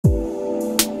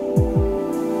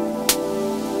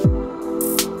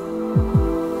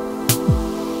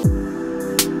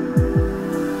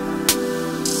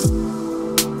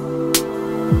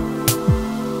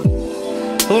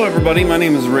everybody. My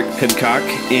name is Rick Pidcock,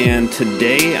 and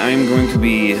today I'm going to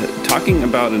be talking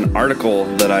about an article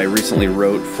that I recently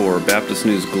wrote for Baptist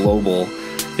News Global.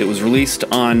 It was released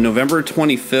on November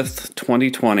 25th,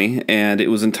 2020, and it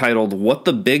was entitled, "What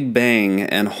the Big Bang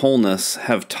and Wholeness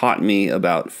Have Taught Me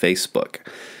About Facebook."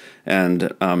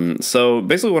 And so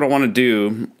basically what I want to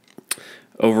do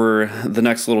over the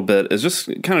next little bit is just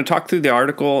kind of talk through the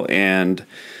article and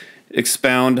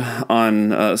expound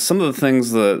on some of the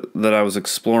things that I was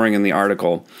exploring in the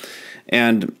article.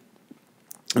 And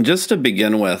just to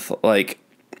begin with,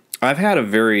 I've had a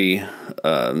very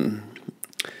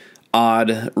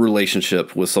odd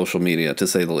relationship with social media, to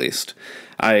say the least.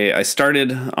 I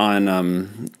started on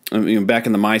back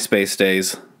in the MySpace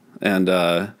days, and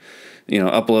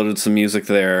uploaded some music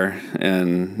there,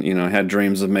 and had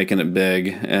dreams of making it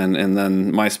big, and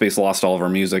then MySpace lost all of our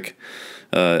music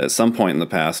at some point in the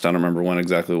past. I don't remember when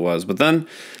exactly it was, but then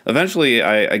eventually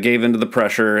I gave into the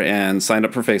pressure and signed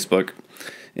up for Facebook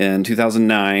in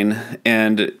 2009,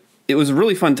 and it was a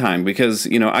really fun time because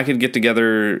I could get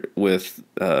together with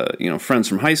friends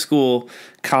from high school,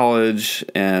 college,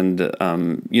 and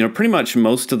pretty much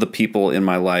most of the people in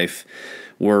my life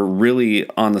were really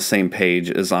on the same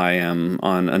page as I am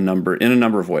in a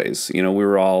number of ways. We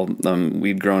were all,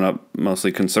 we'd grown up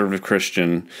mostly conservative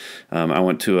Christian. I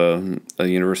went to a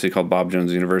university called Bob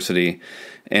Jones University,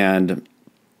 and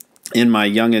in my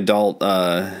young adult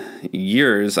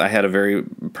years, I had a very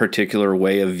particular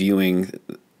way of viewing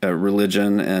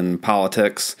religion and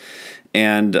politics,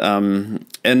 and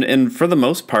for the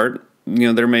most part,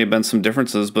 there may have been some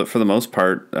differences, but for the most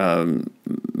part,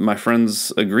 my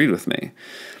friends agreed with me.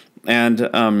 And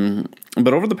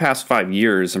but over the past 5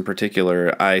 years in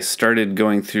particular, I started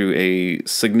going through a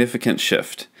significant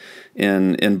shift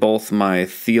in both my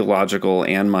theological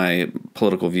and my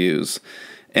political views.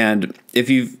 And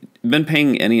if you've been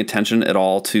paying any attention at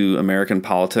all to American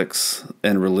politics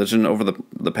and religion over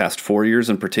the past 4 years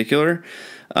in particular,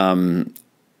 I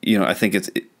think it's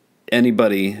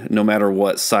anybody, no matter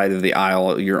what side of the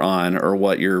aisle you're on or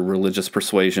what your religious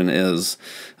persuasion is,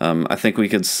 I think we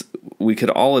could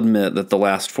all admit that the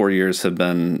last 4 years have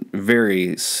been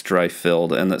very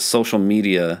strife-filled, and that social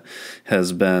media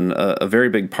has been a very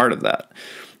big part of that.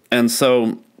 And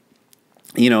so,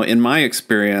 in my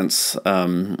experience,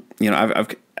 I've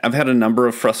had a number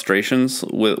of frustrations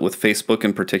with Facebook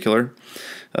in particular.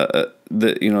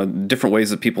 Different ways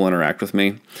that people interact with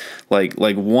me. Like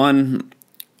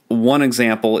one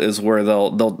example is where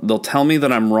they'll tell me that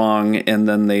I'm wrong, and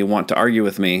then they want to argue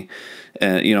with me,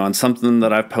 on something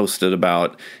that I've posted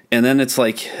about. And then it's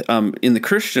like, in the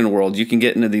Christian world, you can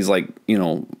get into these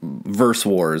verse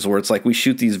wars where it's like we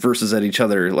shoot these verses at each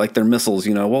other like they're missiles.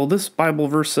 Well, this Bible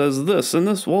verse says this, and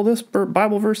this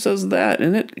Bible verse says that,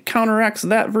 and it counteracts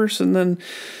that verse, and then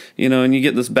and you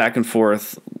get this back and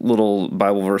forth little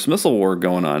Bible verse missile war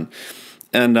going on,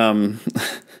 and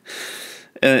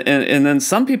And then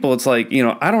some people, it's like,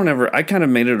 I kind of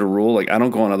made it a rule, I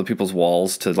don't go on other people's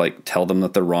walls to tell them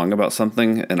that they're wrong about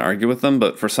something and argue with them.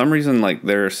 But for some reason,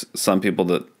 there's some people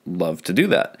that love to do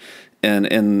that,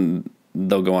 and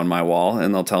they'll go on my wall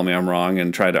and they'll tell me I'm wrong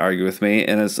and try to argue with me,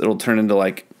 and it'll turn into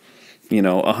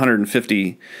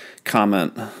 150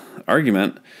 comment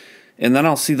argument. And then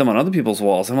I'll see them on other people's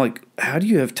walls. I'm like, how do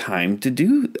you have time to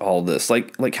do all this?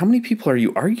 Like how many people are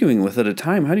you arguing with at a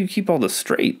time? How do you keep all this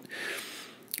straight?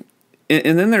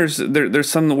 And then there's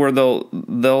some where they'll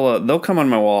come on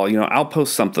my wall. I'll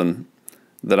post something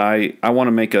that I want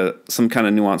to make some kind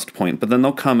of nuanced point, but then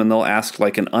they'll come and they'll ask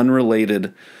an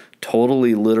unrelated,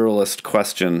 totally literalist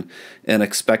question and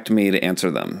expect me to answer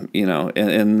them.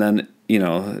 And then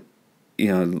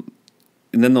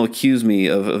and then they'll accuse me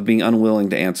of being unwilling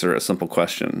to answer a simple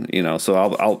question, So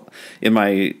I'll in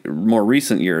my more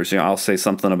recent years, I'll say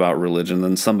something about religion,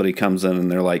 then somebody comes in and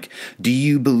they're like, "Do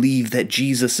you believe that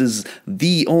Jesus is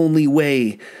the only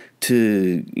way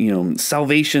to,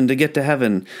 salvation, to get to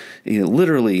heaven?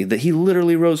 Literally, that he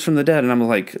literally rose from the dead?" And I'm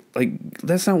like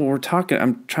that's not what we're talking.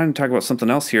 I'm trying to talk about something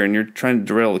else here, and you're trying to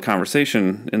derail the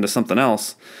conversation into something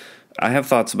else. I have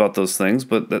thoughts about those things,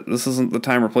 but this isn't the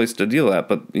time or place to deal with that.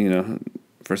 But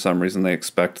for some reason they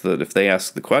expect that if they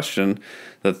ask the question,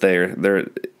 that they're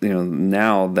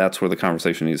now that's where the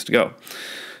conversation needs to go.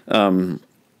 Over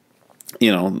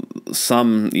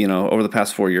the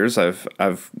past 4 years,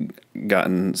 I've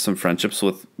gotten some friendships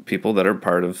with people that are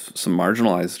part of some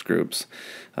marginalized groups.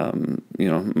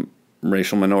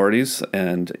 Racial minorities,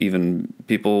 and even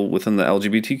people within the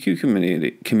LGBTQ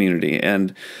community.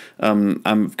 And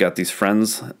I've got these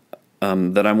friends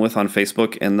that I'm with on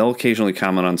Facebook, and they'll occasionally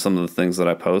comment on some of the things that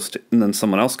I post, and then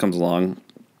someone else comes along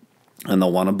and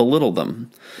they'll want to belittle them.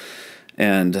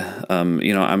 And I'm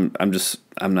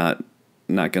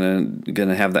not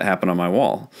gonna have that happen on my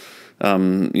wall.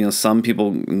 Some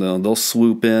people, they'll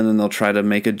swoop in and they'll try to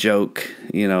make a joke.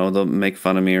 They'll make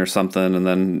fun of me or something, and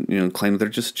then claim they're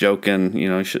just joking.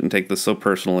 You shouldn't take this so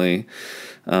personally.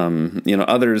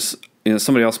 Others,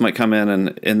 somebody else might come in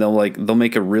and they'll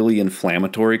make a really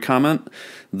inflammatory comment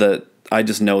that I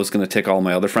just know is going to tick all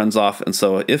my other friends off. And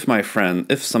so if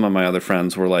some of my other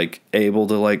friends were like able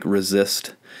to like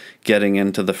resist getting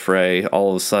into the fray,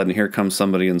 all of a sudden here comes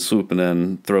somebody and swooping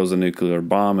in, throws a nuclear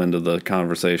bomb into the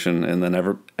conversation, and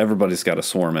then everybody's got to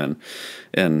swarm in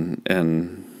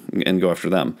and go after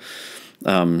them.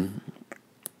 And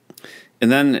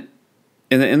then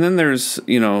there's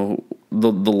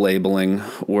the labeling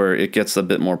where it gets a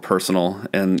bit more personal.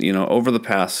 And over the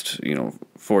past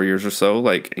 4 years or so,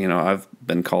 like I've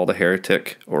been called a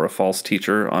heretic or a false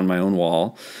teacher on my own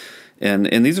wall. And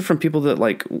these are from people that,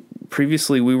 like,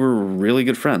 previously we were really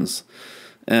good friends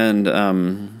and,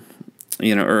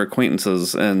 or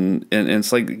acquaintances. And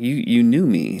it's like, you knew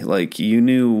me, like you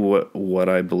knew what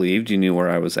I believed, you knew where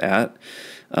I was at.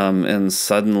 And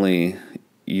suddenly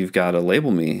you've got to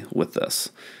label me with this,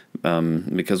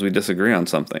 because we disagree on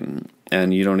something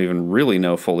and you don't even really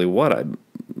know fully what I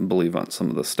believe on some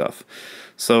of this stuff.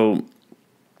 So,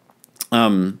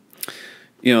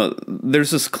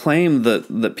 there's this claim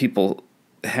that people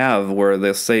have where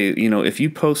they'll say, if you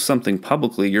post something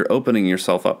publicly, you're opening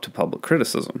yourself up to public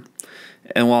criticism.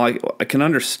 And while I can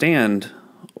understand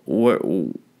what,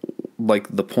 like,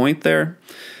 the point there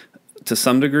to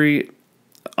some degree,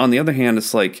 on the other hand,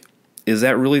 it's like, is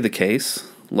that really the case?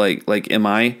 Like, am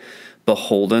I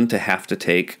beholden to have to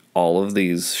take all of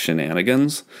these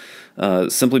shenanigans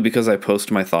simply because I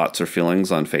post my thoughts or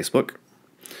feelings on Facebook?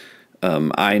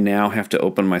 I now have to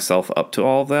open myself up to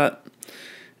all of that.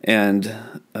 And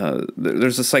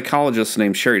there's a psychologist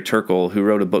named Sherry Turkle who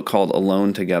wrote a book called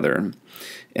Alone Together.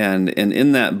 And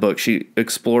in that book, she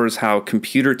explores how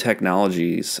computer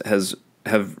technologies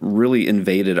have really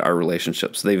invaded our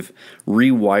relationships. They've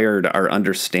rewired our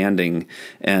understanding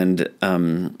and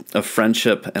of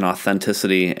friendship and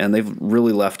authenticity, and they've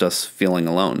really left us feeling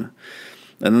alone.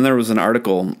 And then there was an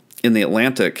article in The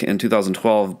Atlantic in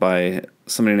 2012 by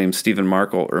somebody named Stephen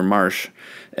Marsh,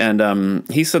 and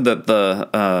he said that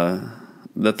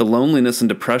the loneliness and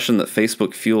depression that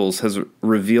Facebook fuels has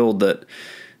revealed that,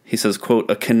 he says, quote,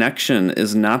 "a connection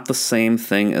is not the same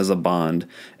thing as a bond,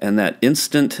 and that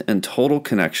instant and total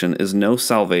connection is no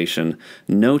salvation,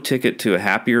 no ticket to a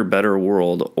happier, better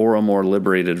world, or a more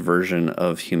liberated version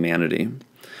of humanity."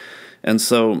 And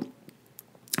so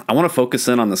I want to focus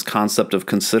in on this concept of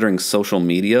considering social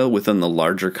media within the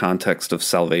larger context of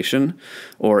salvation,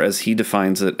 or as he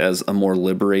defines it, as a more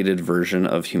liberated version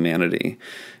of humanity.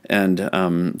 And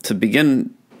to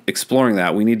begin exploring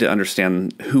that, we need to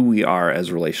understand who we are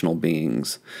as relational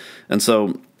beings. And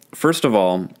so, first of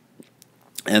all,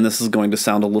 and this is going to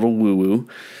sound a little woo-woo,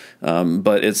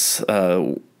 but it's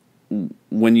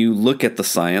when you look at the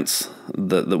science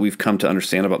that we've come to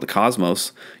understand about the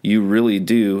cosmos, you really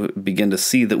do begin to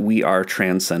see that we are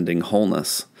transcending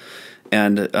wholeness.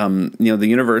 And the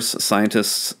universe,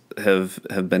 scientists have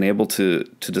been able to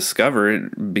discover,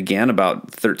 it began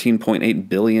about 13.8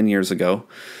 billion years ago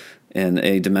in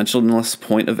a dimensionless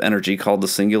point of energy called the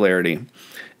singularity.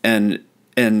 And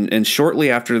shortly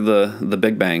after the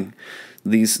Big Bang,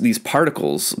 these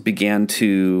particles began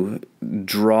to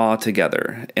draw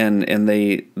together, and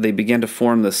they began to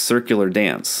form this circular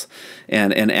dance.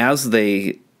 And as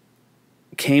they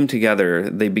came together,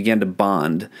 they began to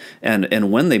bond.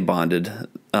 And when they bonded,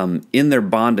 in their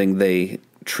bonding, they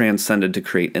transcended to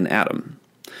create an atom.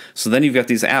 So then you've got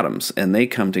these atoms, and they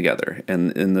come together,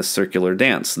 and in this circular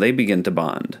dance, they begin to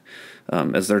bond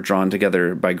as they're drawn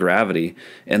together by gravity.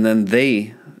 And then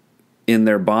they, in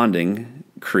their bonding,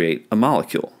 create a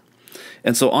molecule.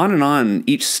 And so on,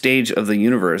 each stage of the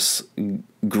universe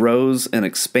grows and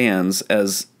expands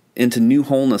as into new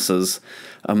wholenesses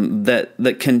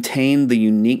that contain the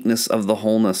uniqueness of the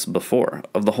wholenesses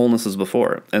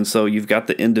before. And so you've got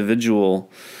the individual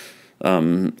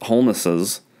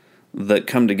wholenesses that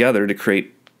come together to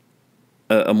create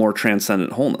a more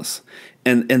transcendent wholeness.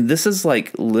 And this is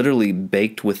like literally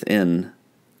baked within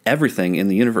everything in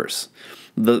the universe.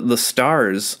 The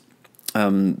stars,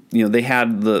 they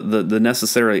had the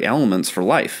necessary elements for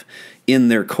life in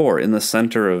their core, in the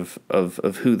center of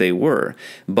who they were.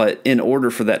 But in order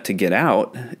for that to get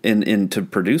out and to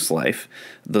produce life,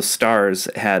 the stars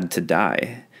had to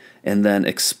die and then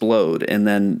explode. And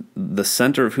then the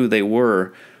center of who they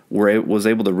were was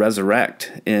able to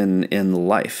resurrect in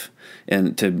life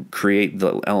and to create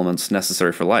the elements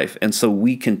necessary for life. And so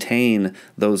we contain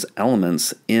those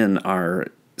elements in our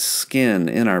skin,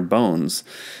 in our bones,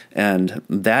 and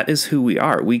that is who we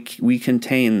are. We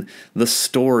contain the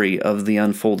story of the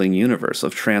unfolding universe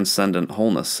of transcendent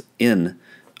wholeness in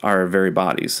our very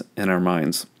bodies, in our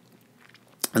minds.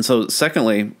 And so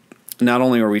secondly, not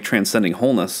only are we transcending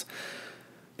wholeness,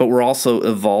 but we're also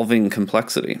evolving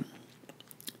complexity.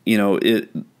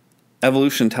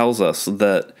 Evolution tells us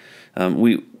that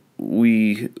we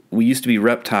used to be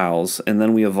reptiles, and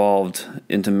then we evolved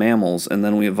into mammals, and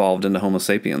then we evolved into Homo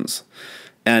sapiens.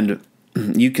 And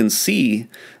you can see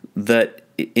that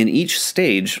in each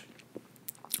stage,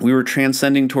 we were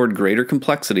transcending toward greater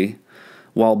complexity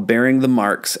while bearing the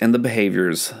marks and the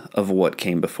behaviors of what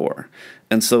came before.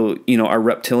 And so, our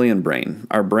reptilian brain,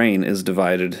 our brain is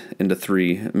divided into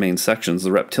three main sections.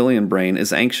 The reptilian brain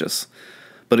is anxious,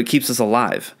 but it keeps us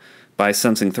alive by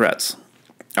sensing threats.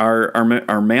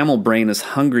 Our mammal brain is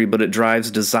hungry, but it drives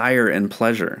desire and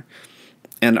pleasure.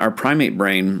 And our primate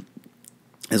brain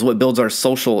is what builds our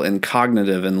social and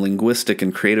cognitive and linguistic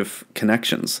and creative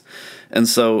connections. And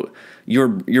so your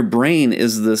brain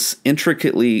is this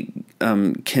intricately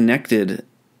connected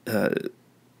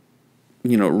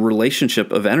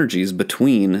relationship of energies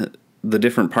between the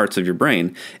different parts of your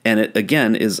brain. And it,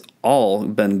 again, is all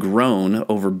been grown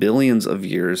over billions of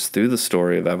years through the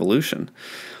story of evolution.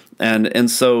 And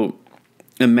so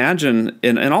imagine,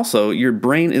 and also your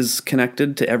brain is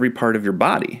connected to every part of your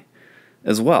body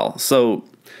as well. So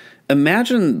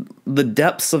imagine the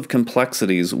depths of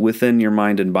complexities within your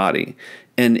mind and body,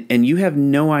 and you have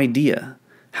no idea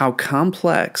how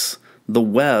complex the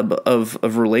web of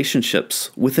relationships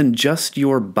within just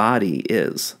your body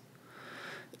is.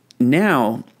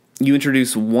 Now you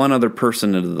introduce one other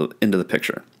person into the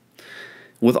picture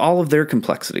with all of their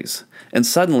complexities, and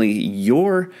suddenly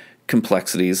your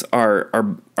complexities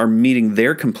are meeting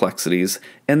their complexities,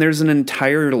 and there's an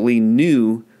entirely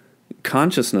new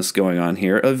consciousness going on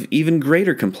here of even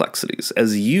greater complexities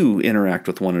as you interact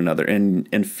with one another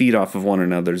and feed off of one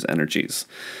another's energies.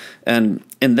 And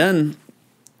then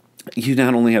you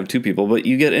not only have two people, but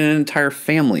you get an entire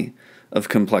family of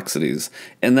complexities,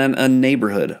 and then a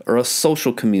neighborhood or a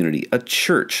social community, a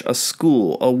church, a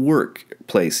school, a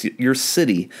workplace, your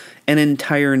city, an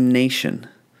entire nation.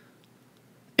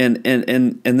 And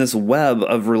this web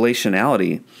of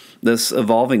relationality, this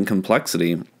evolving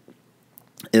complexity,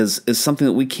 is something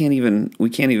that we can't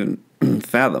even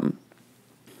fathom.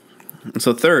 And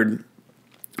so third,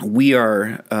 we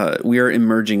are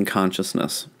emerging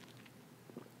consciousness.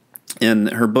 In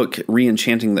her book,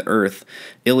 Re-Enchanting the Earth,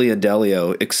 Ilia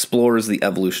Delio explores the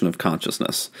evolution of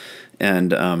consciousness.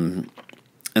 And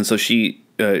so she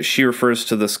refers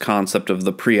to this concept of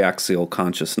the preaxial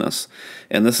consciousness.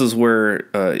 And this is where,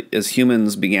 as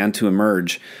humans began to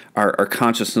emerge, our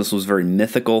consciousness was very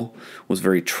mythical, was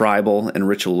very tribal and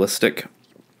ritualistic.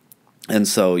 And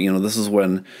so, this is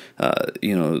when,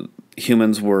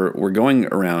 humans were going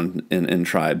around in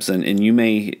tribes, and you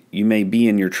may be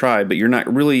in your tribe, but you're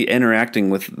not really interacting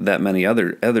with that many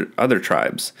other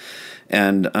tribes,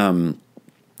 and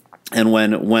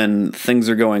when things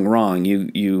are going wrong,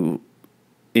 you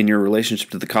in your relationship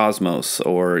to the cosmos,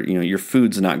 or your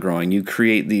food's not growing, you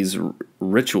create these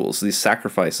rituals, these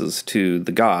sacrifices to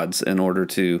the gods in order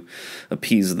to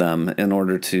appease them, in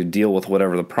order to deal with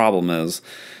whatever the problem is,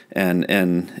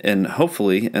 and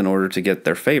hopefully in order to get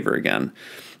their favor again.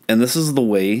 And this is the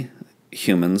way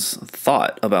humans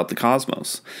thought about the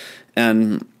cosmos.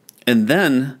 And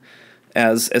then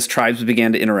as tribes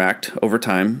began to interact over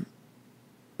time,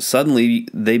 suddenly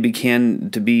they began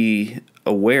to be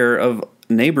aware of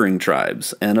neighboring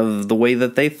tribes and of the way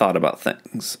that they thought about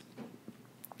things.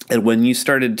 And when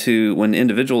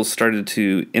individuals started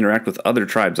to interact with other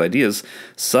tribes' ideas,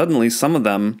 suddenly some of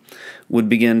them would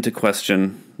begin to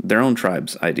question their own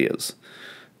tribe's ideas.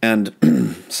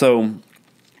 And so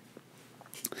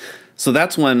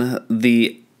that's when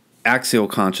the axial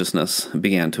consciousness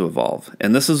began to evolve.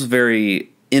 And this is very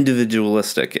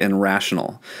individualistic and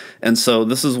rational. And so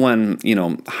this is when,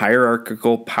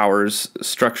 hierarchical powers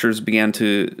structures began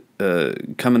to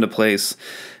come into place.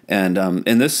 And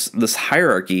this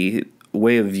hierarchy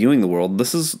way of viewing the world,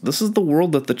 this is the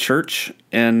world that the church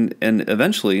and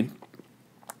eventually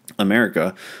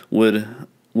America would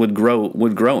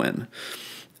grow in.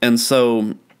 And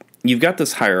so you've got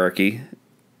this hierarchy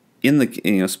in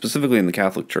the specifically in the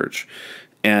Catholic Church,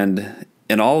 and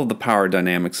all of the power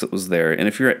dynamics that was there. And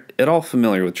if you're at all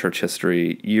familiar with church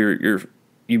history,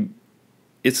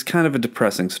 it's kind of a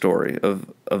depressing story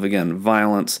of again,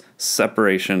 violence,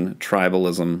 separation,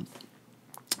 tribalism,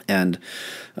 And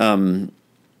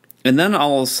and then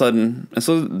all of a sudden, and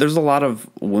so there's a lot of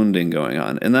wounding going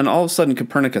on. And then all of a sudden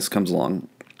Copernicus comes along,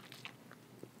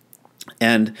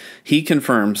 and he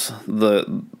confirms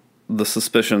the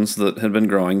suspicions that had been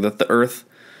growing that the earth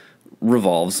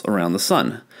revolves around the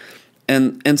sun.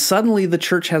 And suddenly the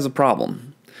church has a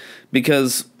problem,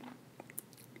 because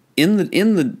in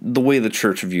the way the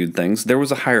church viewed things, there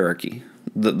was a hierarchy.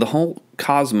 The whole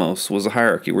cosmos was a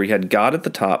hierarchy where you had God at the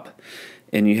top,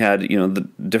 and you had, the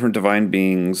different divine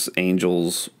beings,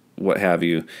 angels, what have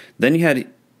you. Then you had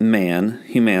man,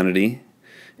 humanity,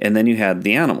 and then you had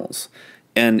the animals.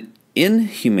 And in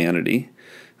humanity,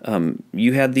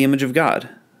 you had the image of God.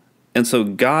 And so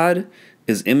God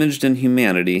is imaged in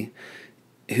humanity,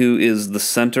 who is the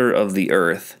center of the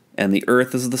earth, and the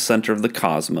earth is the center of the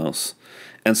cosmos.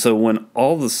 And so when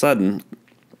all of a sudden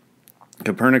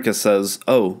Copernicus says,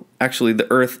 oh, actually the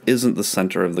earth isn't the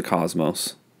center of the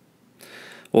cosmos,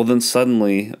 well, then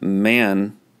suddenly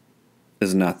man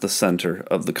is not the center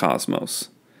of the cosmos.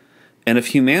 And if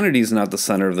humanity is not the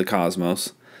center of the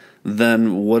cosmos,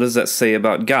 then what does that say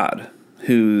about God,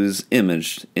 who's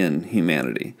imaged in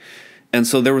humanity? And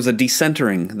so there was a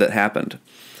decentering that happened.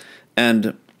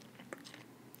 And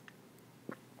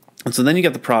so then you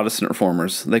get the Protestant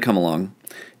reformers. They come along,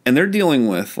 and they're dealing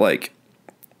with, like,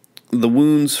 the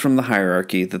wounds from the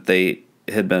hierarchy that they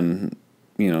had been,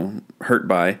 hurt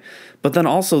by, but then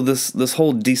also this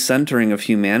whole decentering of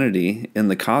humanity in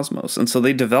the cosmos. And so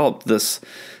they developed this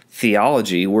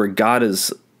theology where God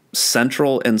is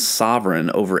central and sovereign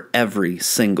over every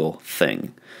single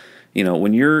thing.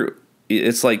 When you're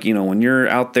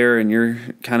out there and you're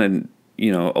kind of,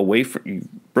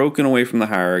 broken away from the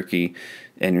hierarchy,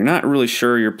 and you're not really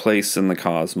sure your place in the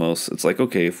cosmos, it's like,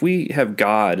 okay, if we have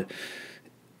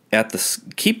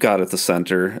keep God at the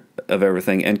center of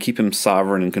everything and keep him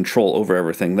sovereign and control over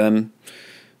everything, then,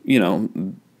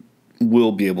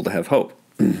 we'll be able to have hope.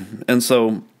 And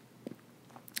so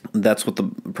that's what the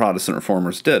Protestant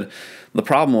reformers did. The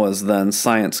problem was then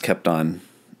science kept on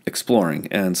exploring,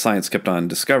 and science kept on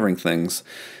discovering things.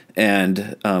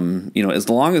 And, as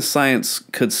long as science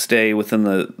could stay within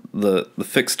the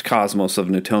fixed cosmos of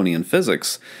Newtonian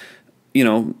physics,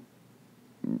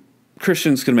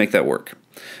 Christians could make that work.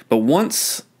 But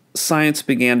once science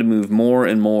began to move more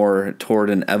and more toward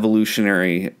an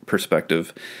evolutionary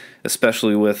perspective,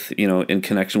 especially with, in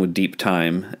connection with deep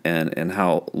time and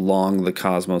how long the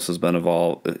cosmos has been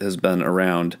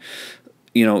around,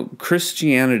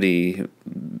 Christian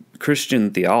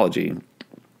theology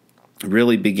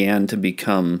really began to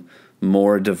become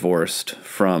more divorced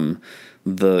from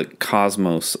the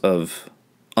cosmos of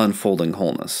unfolding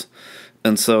wholeness.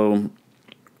 And so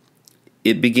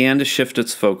it began to shift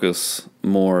its focus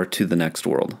more to the next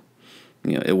world.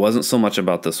 It wasn't so much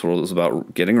about this world, it was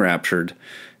about getting raptured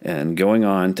and going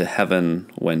on to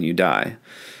heaven when you die.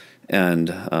 And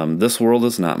this world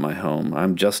is not my home.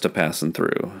 I'm just a passing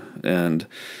through. And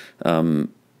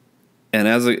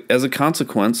as a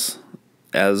consequence,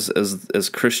 as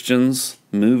Christians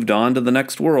moved on to the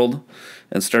next world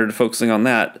and started focusing on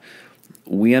that,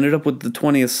 we ended up with the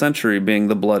 20th century being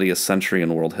the bloodiest century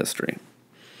in world history.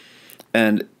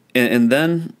 And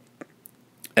then,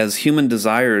 as human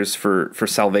desires for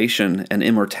salvation and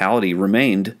immortality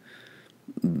remained,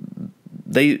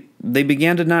 they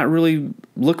began to not really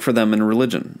look for them in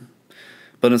religion,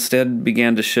 but instead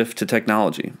began to shift to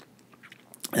technology.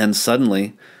 And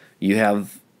suddenly, you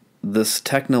have this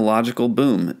technological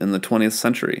boom in the 20th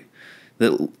century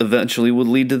that eventually would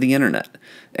lead to the internet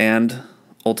and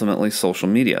ultimately social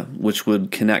media, which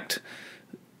would connect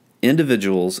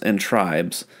individuals and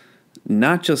tribes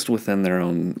not just within their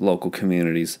own local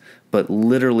communities, but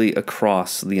literally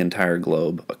across the entire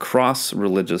globe, across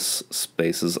religious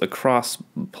spaces, across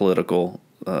political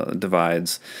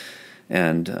divides,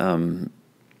 and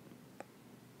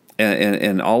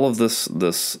all of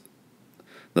this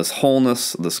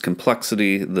wholeness, this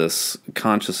complexity, this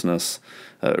consciousness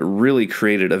really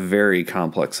created a very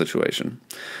complex situation.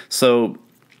 So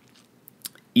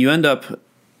you end up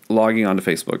logging onto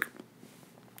Facebook.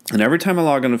 And every time I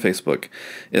log onto Facebook,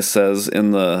 it says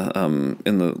in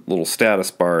the little status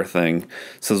bar thing,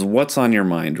 it says, "What's on your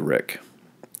mind, Rick?"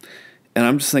 And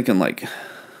I'm just thinking, like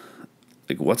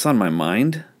what's on my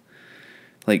mind?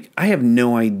 Like, I have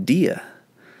no idea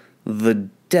the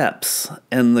depths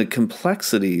and the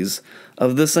complexities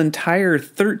of this entire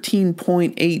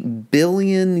 13.8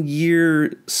 billion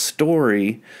year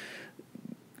story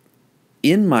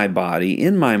in my body,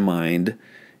 in my mind,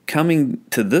 coming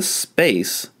to this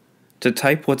space to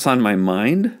type what's on my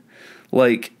mind.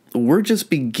 Like, we're just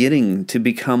beginning to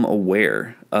become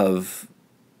aware of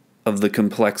of the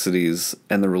complexities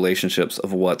and the relationships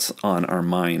of what's on our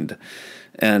mind.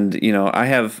 And, I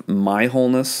have my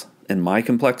wholeness and my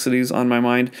complexities on my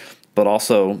mind, but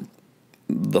also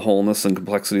the wholeness and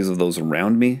complexities of those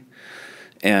around me.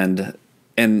 And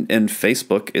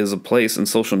Facebook is a place, and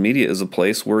social media is a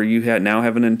place where you now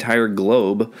have an entire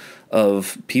globe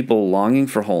of people longing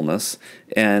for wholeness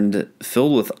and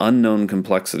filled with unknown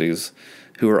complexities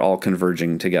who are all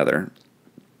converging together.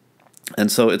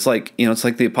 And so it's like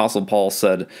the Apostle Paul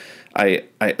said,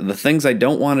 the things I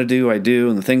don't want to do, I do,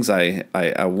 and the things I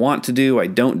want to do, I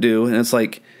don't do. And it's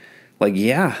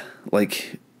yeah,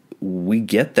 we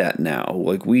get that now.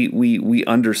 We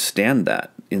understand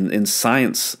that. In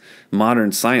science,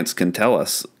 modern science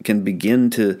can begin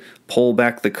to pull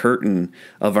back the curtain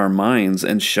of our minds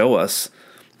and show us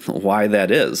why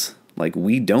that is.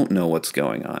 We don't know what's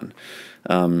going on.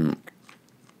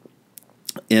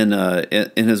 In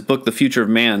his book, The Future of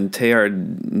Man,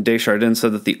 Teilhard de Chardin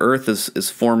said that the Earth is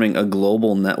forming a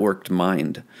global networked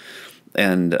mind.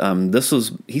 And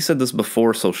he said this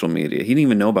before social media. He didn't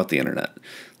even know about the internet,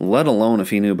 let alone if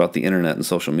he knew about the internet and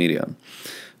social media.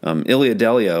 Ilia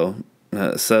Delio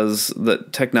says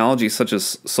that technology such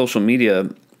as social media,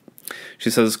 she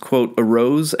says, quote,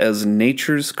 arose as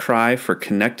nature's cry for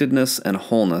connectedness and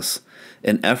wholeness,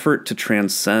 an effort to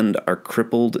transcend our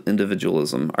crippled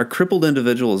individualism. Our crippled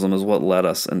individualism is what led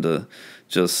us into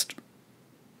just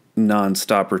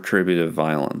nonstop retributive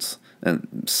violence,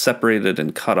 and separated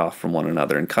and cut off from one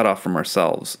another and cut off from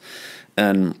ourselves.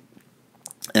 And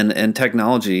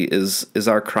technology is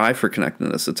our cry for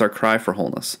connectedness. It's our cry for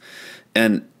wholeness.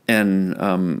 And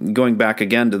going back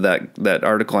again to that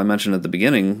article I mentioned at the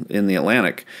beginning in The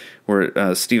Atlantic,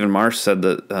 where Stephen Marsh said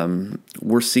that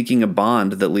we're seeking a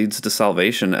bond that leads to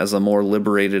salvation as a more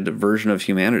liberated version of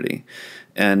humanity.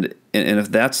 And if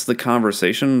that's the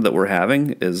conversation that we're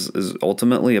having is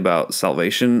ultimately about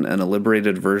salvation and a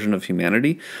liberated version of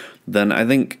humanity, then I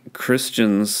think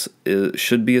Christians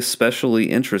should be especially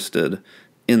interested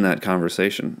in that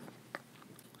conversation.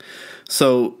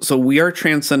 So we are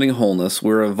transcending wholeness,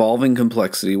 we're evolving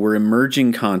complexity, we're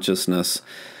emerging consciousness,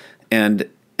 and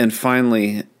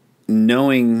finally,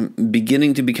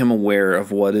 beginning to become aware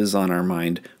of what is on our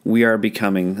mind, we are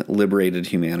becoming liberated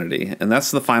humanity. And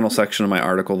that's the final section of my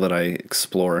article that I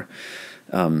explore.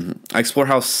 I explore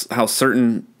how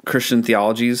certain Christian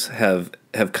theologies have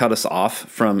cut us off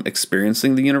from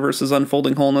experiencing the universe's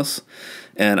unfolding wholeness.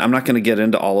 And I'm not going to get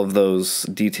into all of those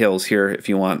details here. If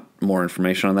you want more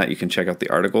information on that, you can check out the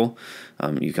article.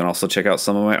 You can also check out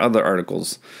some of my other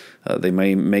articles. They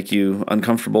may make you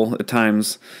uncomfortable at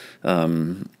times.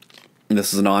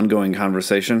 This is an ongoing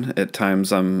conversation. At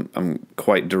times I'm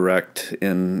quite direct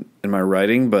in my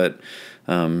writing, but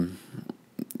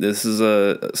this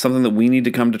is something that we need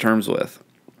to come to terms with.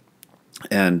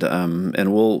 And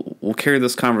we'll carry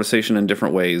this conversation in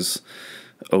different ways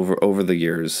over the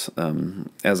years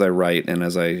as I write and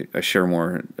as I share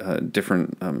more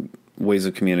different ways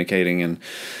of communicating. And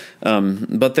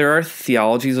but there are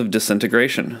theologies of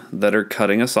disintegration that are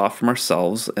cutting us off from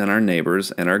ourselves and our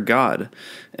neighbors and our God,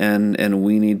 and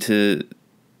we need to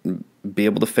be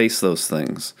able to face those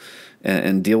things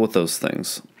and deal with those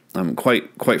things.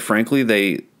 Quite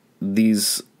frankly,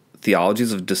 these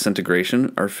theologies of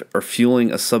disintegration are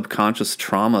fueling a subconscious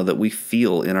trauma that we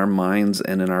feel in our minds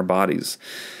and in our bodies,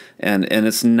 and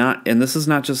it's not. And this is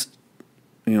not just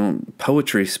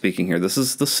poetry speaking here. This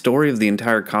is the story of the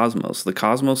entire cosmos. The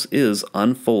cosmos is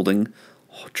unfolding,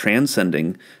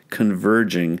 transcending,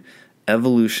 converging,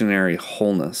 evolutionary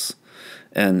wholeness.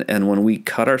 And when we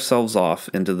cut ourselves off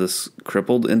into this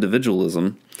crippled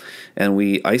individualism, and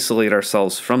we isolate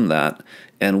ourselves from that,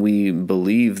 and we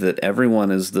believe that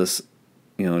everyone is this,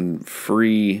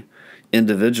 free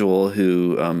individual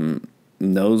who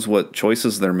knows what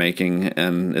choices they're making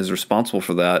and is responsible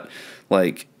for that,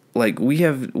 like we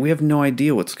have no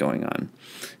idea what's going on,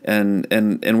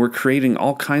 and we're creating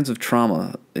all kinds of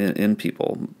trauma in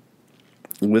people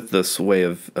with this way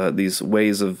of these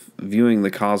ways of viewing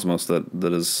the cosmos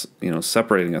that is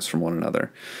separating us from one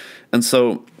another. And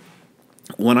so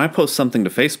when I post something to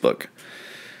Facebook,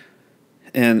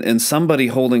 and somebody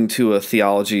holding to a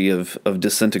theology of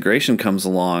disintegration comes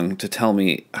along to tell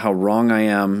me how wrong I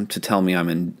am, to tell me I'm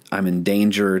in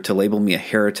danger, to label me a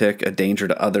heretic, a danger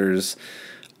to others,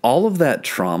 all of that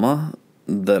trauma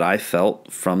that I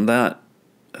felt from that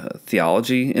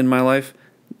theology in my life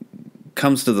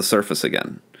comes to the surface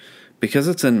again, because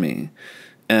it's in me,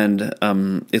 and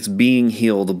it's being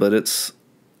healed, but it's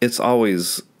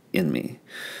always in me,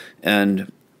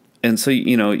 and so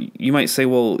you might say,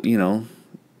 well, you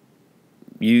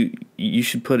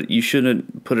you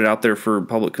shouldn't put it out there for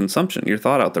public consumption. Your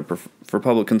thought out there for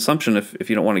public consumption if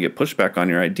you don't want to get pushback on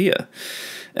your idea.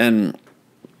 And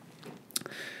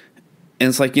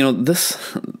it's like, this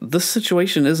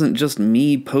situation isn't just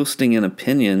me posting an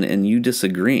opinion and you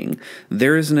disagreeing.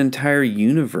 There is an entire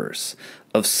universe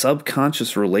of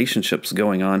subconscious relationships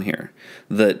going on here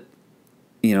that,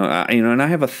 and I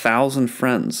have 1,000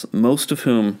 friends, most of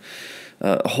whom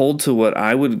hold to what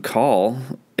I would call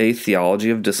a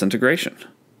theology of disintegration,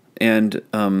 and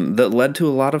that led to a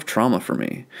lot of trauma for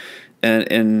me.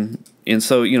 And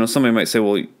so, somebody might say,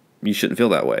 well, you shouldn't feel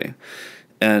that way.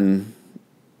 And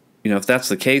if that's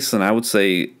the case, then I would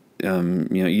say,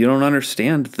 you don't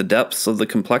understand the depths of the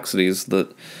complexities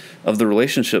of the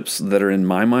relationships that are in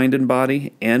my mind and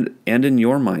body and in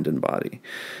your mind and body.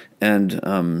 And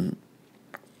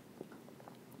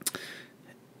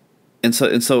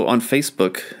so on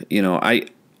Facebook,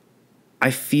 I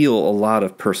feel a lot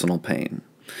of personal pain.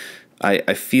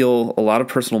 I feel a lot of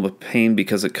personal pain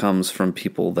because it comes from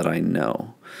people that I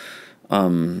know.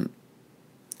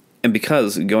 And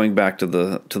because, going back to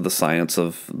the science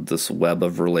of this web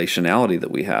of relationality that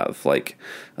we have, like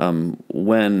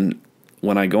when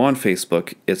I go on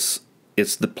Facebook, it's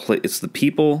the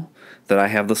people that I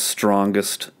have the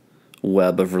strongest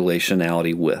web of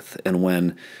relationality with, and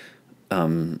when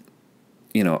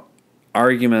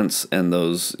arguments and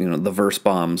those the verse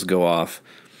bombs go off,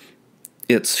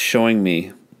 it's showing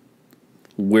me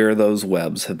where those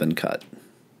webs have been cut.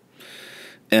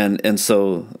 And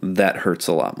so that hurts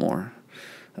a lot more.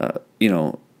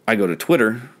 I go to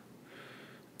Twitter,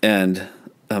 and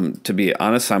to be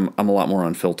honest, I'm a lot more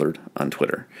unfiltered on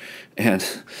Twitter,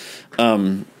 and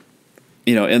and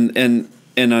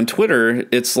on Twitter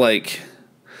it's like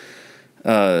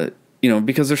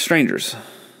because they're strangers,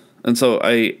 and so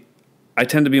I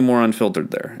tend to be more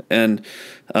unfiltered there, and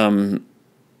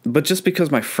but just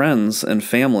because my friends and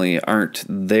family aren't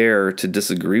there to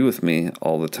disagree with me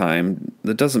all the time,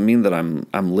 that doesn't mean that I'm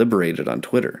liberated on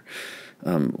Twitter.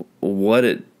 What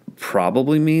it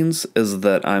probably means is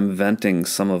that I'm venting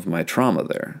some of my trauma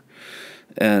there.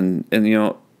 And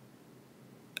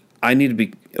I need to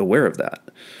be aware of that.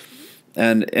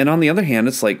 And on the other hand,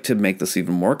 it's like, to make this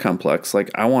even more complex,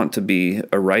 like, I want to be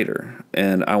a writer,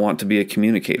 and I want to be a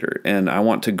communicator, and I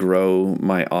want to grow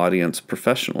my audience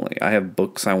professionally. I have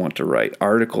books I want to write,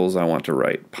 articles I want to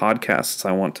write, podcasts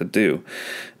I want to do.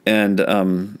 And,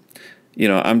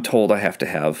 I'm told I have to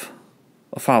have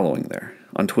a following there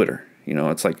on Twitter.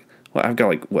 It's like, well, I've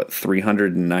got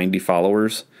 390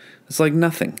 followers. It's like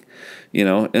nothing,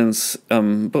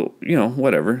 and but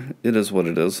whatever, it is what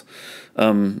it is.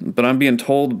 But I'm being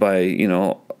told by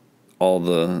all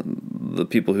the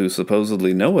people who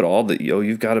supposedly know it all that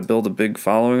you've got to build a big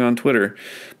following on Twitter.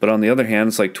 But on the other hand,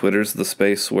 it's like Twitter's the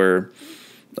space where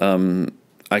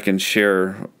I can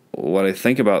share what I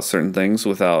think about certain things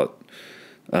without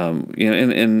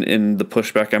and the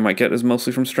pushback I might get is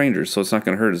mostly from strangers, so it's not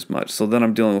going to hurt as much. So then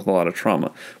I'm dealing with a lot of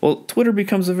trauma. Well, Twitter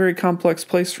becomes a very complex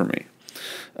place for me,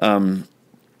 and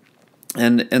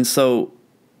so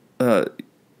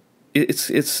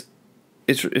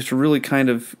it's really kind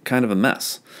of a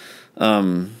mess.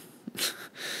 The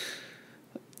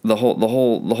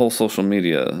whole social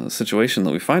media situation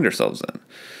that we find ourselves in,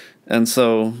 and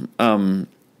so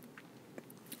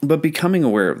but becoming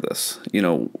aware of this,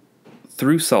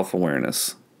 through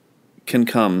self-awareness can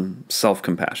come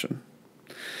self-compassion.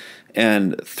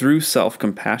 And through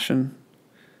self-compassion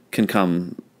can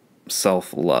come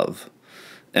self-love.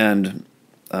 And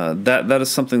that is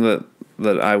something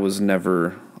that I was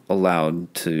never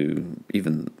allowed to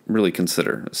even really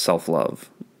consider, self-love.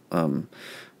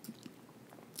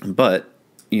 But,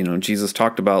 Jesus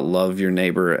talked about love your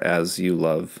neighbor as you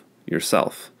love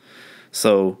yourself.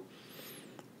 So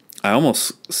I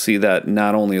almost see that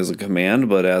not only as a command,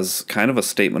 but as kind of a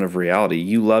statement of reality.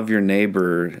 You love your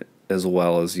neighbor as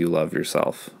well as you love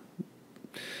yourself.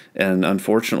 And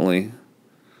unfortunately,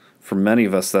 for many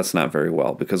of us, that's not very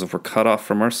well, because if we're cut off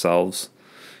from ourselves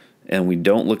and we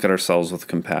don't look at ourselves with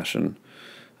compassion,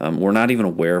 we're not even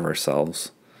aware of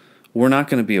ourselves. We're not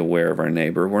going to be aware of our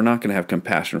neighbor. We're not going to have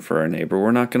compassion for our neighbor.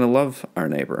 We're not going to love our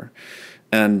neighbor.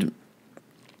 And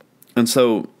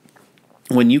so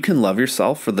when you can love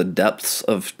yourself for the depths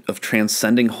of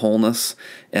transcending wholeness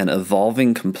and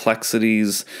evolving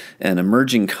complexities and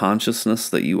emerging consciousness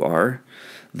that you are,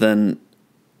 then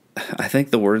I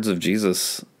think the words of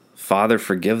Jesus, Father,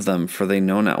 forgive them, for they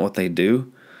know not what they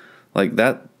do, like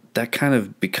that kind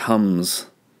of becomes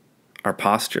our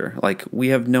posture. Like, we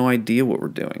have no idea what we're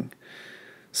doing.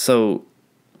 So,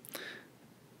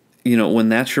 when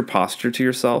that's your posture to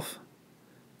yourself,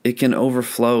 it can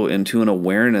overflow into an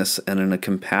awareness and in a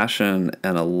compassion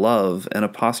and a love and a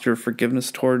posture of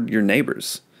forgiveness toward your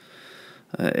neighbors,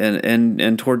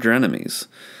 and toward your enemies.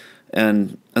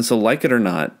 And so, like it or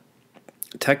not,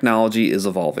 technology is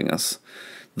evolving us.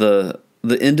 The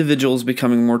individual is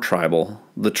becoming more tribal.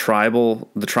 The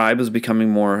tribe is becoming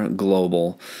more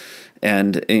global.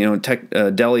 And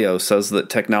Delio says that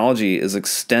technology is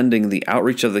extending the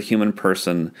outreach of the human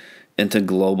person into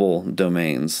global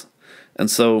domains. And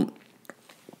so,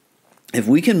 if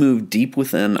we can move deep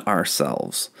within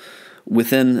ourselves,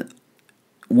 with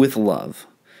love,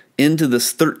 into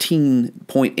this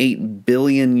 13.8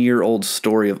 billion year old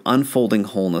story of unfolding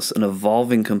wholeness and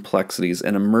evolving complexities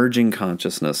and emerging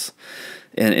consciousness,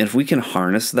 and if we can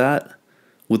harness that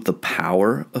with the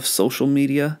power of social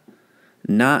media,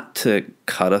 not to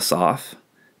cut us off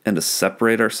and to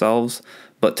separate ourselves,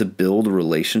 but to build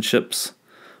relationships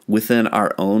within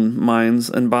our own minds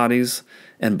and bodies,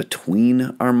 and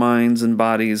between our minds and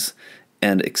bodies,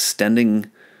 and extending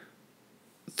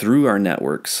through our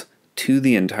networks to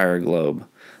the entire globe,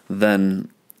 then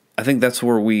I think that's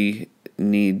where we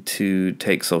need to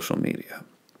take social media.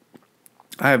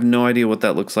 I have no idea what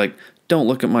that looks like. Don't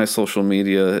look at my social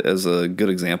media as a good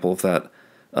example of that.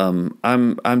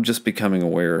 I'm just becoming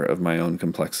aware of my own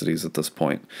complexities at this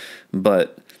point.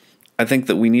 But I think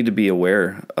that we need to be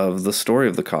aware of the story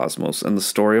of the cosmos and the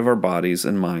story of our bodies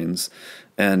and minds,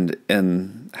 and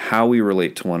how we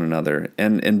relate to one another,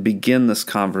 and begin this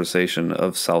conversation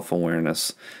of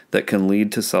self-awareness that can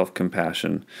lead to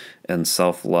self-compassion and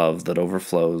self-love that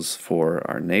overflows for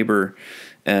our neighbor,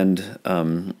 and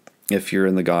if you're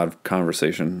in the God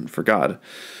conversation, for God.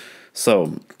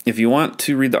 So if you want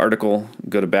to read the article,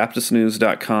 go to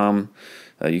baptistnews.com.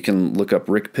 You can look up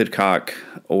Rick Pidcock,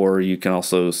 or you can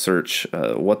also search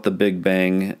What the Big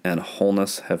Bang and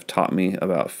Wholeness Have Taught Me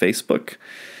About Facebook.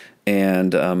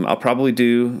 And I'll probably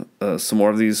do some more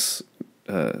of these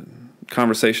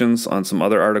conversations on some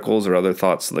other articles or other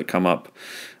thoughts that come up.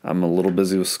 I'm a little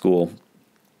busy with school,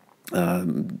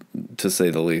 to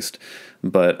say the least.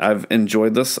 But I've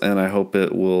enjoyed this, and I hope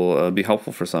it will be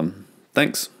helpful for some.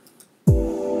 Thanks.